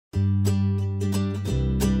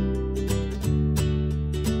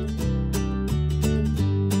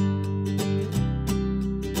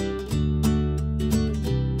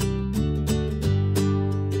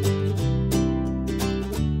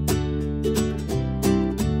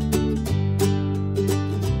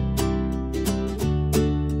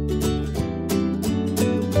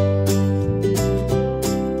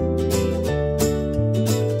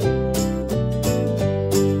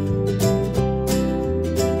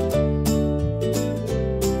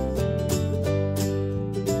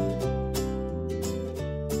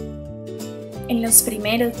En los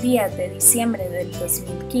primeros días de diciembre del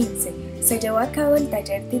 2015 se llevó a cabo el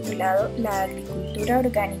taller titulado La Agricultura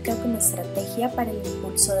Orgánica como estrategia para el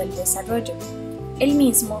impulso del desarrollo. El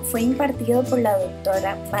mismo fue impartido por la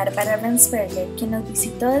doctora Bárbara Ramsperger, quien nos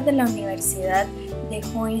visitó desde la Universidad de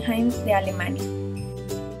Hohenheim de Alemania.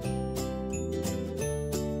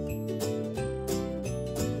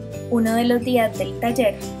 Uno de los días del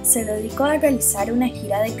taller se dedicó a realizar una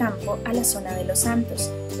gira de campo a la zona de los Santos,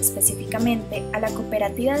 específicamente a la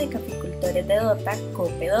Cooperativa de Caficultores de Dota,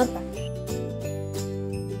 Coopedota.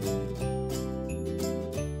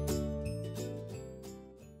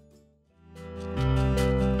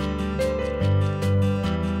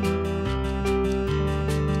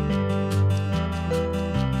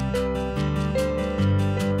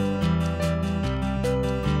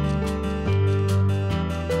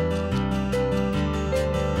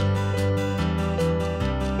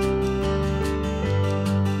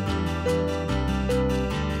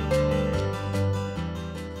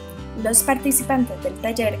 Los participantes del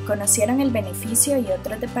taller conocieron el beneficio y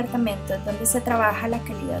otros departamentos donde se trabaja la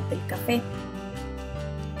calidad del café.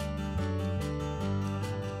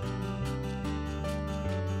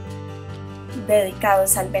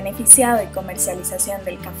 Dedicados al beneficiado y comercialización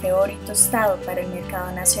del café oro y tostado para el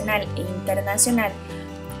mercado nacional e internacional,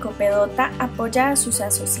 Coopedota apoya a sus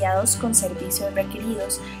asociados con servicios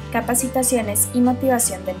requeridos, capacitaciones y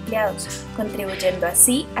motivación de empleados, contribuyendo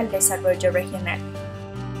así al desarrollo regional.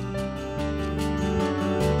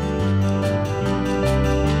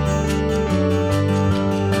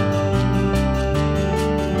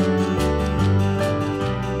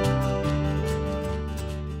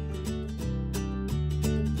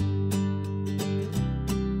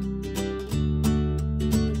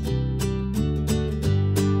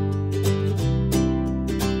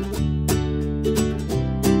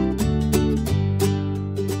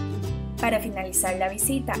 Para finalizar la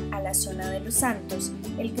visita a la zona de los Santos,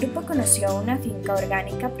 el grupo conoció una finca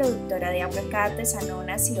orgánica productora de aguacates,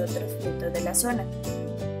 anonas y otros frutos de la zona.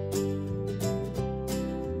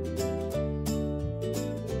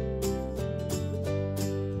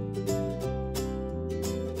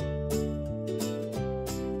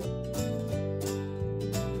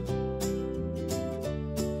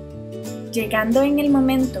 Llegando en el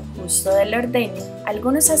momento justo del ordeño,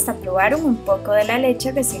 algunos hasta probaron un poco de la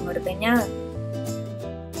leche recién ordeñada.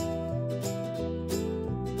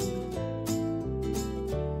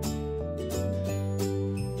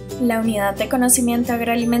 La Unidad de Conocimiento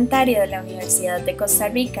Agroalimentario de la Universidad de Costa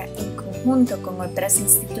Rica, en conjunto con otras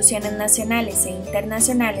instituciones nacionales e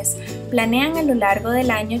internacionales, planean a lo largo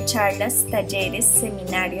del año charlas, talleres,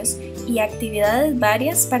 seminarios y actividades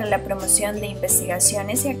varias para la promoción de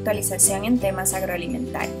investigaciones y actualización en temas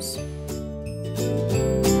agroalimentarios.